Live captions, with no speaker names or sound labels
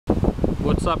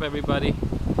What's up, everybody?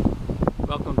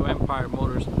 Welcome to Empire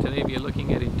Motors. Today we are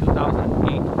looking at a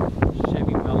 2008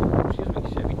 Chevy Tahoe.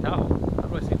 How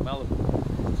do I say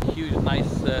Malibu? It's a huge, nice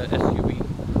SUV,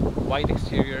 white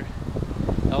exterior,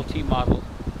 LT model.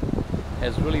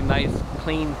 Has really nice,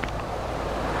 clean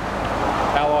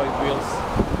alloy wheels.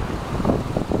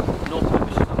 No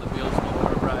blemishes on the wheels, no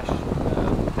water brush.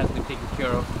 Has been taken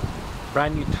care of.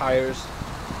 Brand new tires.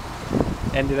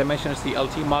 And did I mention it's the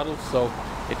LT model? So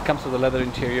it comes with a leather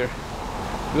interior.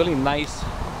 Really nice,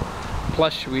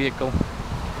 plush vehicle.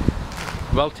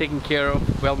 Well taken care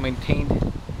of, well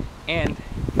maintained, and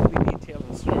fully detailed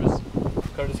and service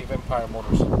courtesy of Empire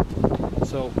Motors.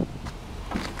 So,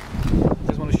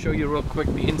 just want to show you real quick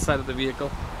the inside of the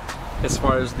vehicle. As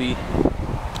far as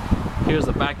here's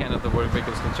the back end of the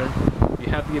vehicle is concerned. You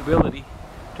have the ability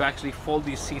to actually fold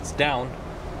these seats down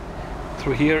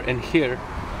through here and here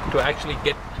to actually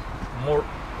get more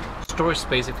storage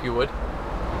space, if you would.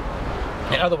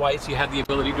 And otherwise, you have the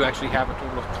ability to actually have a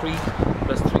total of 3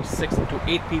 plus 3, 6 into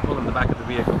 8 people in the back of the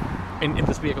vehicle, in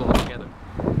this vehicle altogether.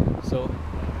 So,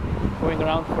 going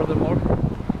around furthermore,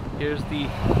 here's the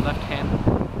left-hand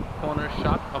corner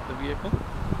shot of the vehicle.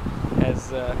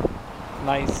 Has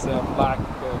nice black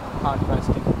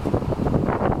contrasting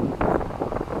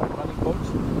running boards,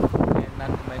 and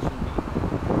not to mention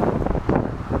the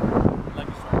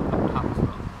luggage rack on top as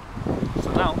well. So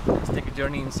now, let's take a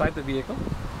journey inside the vehicle.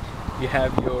 You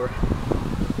have your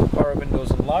power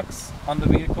windows and locks on the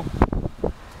vehicle.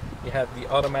 You have the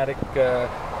automatic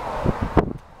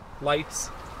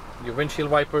lights, your windshield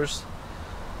wipers.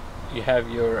 You have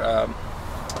your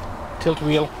tilt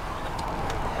wheel.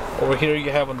 Over here you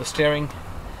have on the steering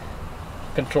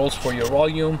controls for your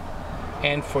volume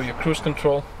and for your cruise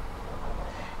control.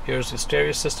 Here's the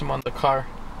stereo system on the car.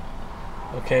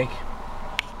 Okay.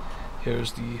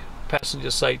 Here's the passenger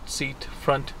side seat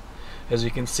front. As you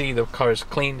can see, the car is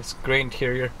clean, it's gray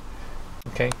interior.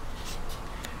 Okay.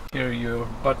 Here are your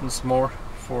buttons for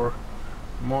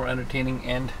more entertaining,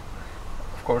 and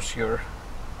of course your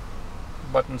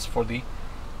buttons for the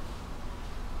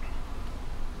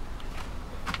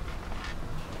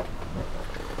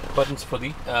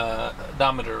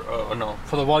odometer,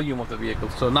 for the volume of the vehicle.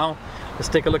 So now let's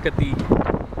take a look at the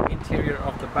interior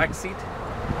of the back seat.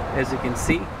 As you can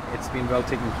see, it's been well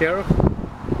taken care of.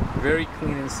 Very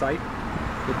clean inside,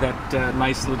 with that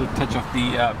nice little touch of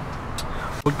the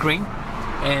wood grain.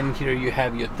 And here you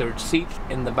have your third seat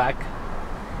in the back.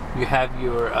 You have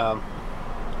your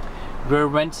rear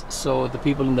vents, so the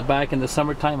people in the back in the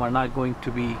summertime are not going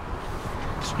to be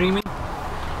screaming.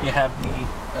 You have the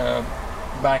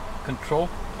back control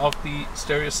of the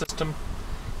stereo system,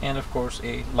 and of course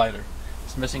a lighter.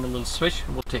 It's missing a little switch,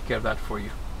 and we'll take care of that for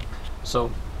you.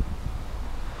 So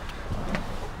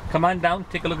come on down,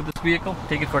 take a look at this vehicle,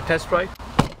 take it for a test drive.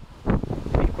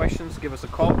 Any questions, give us a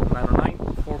call,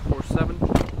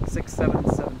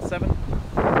 909-447-6777.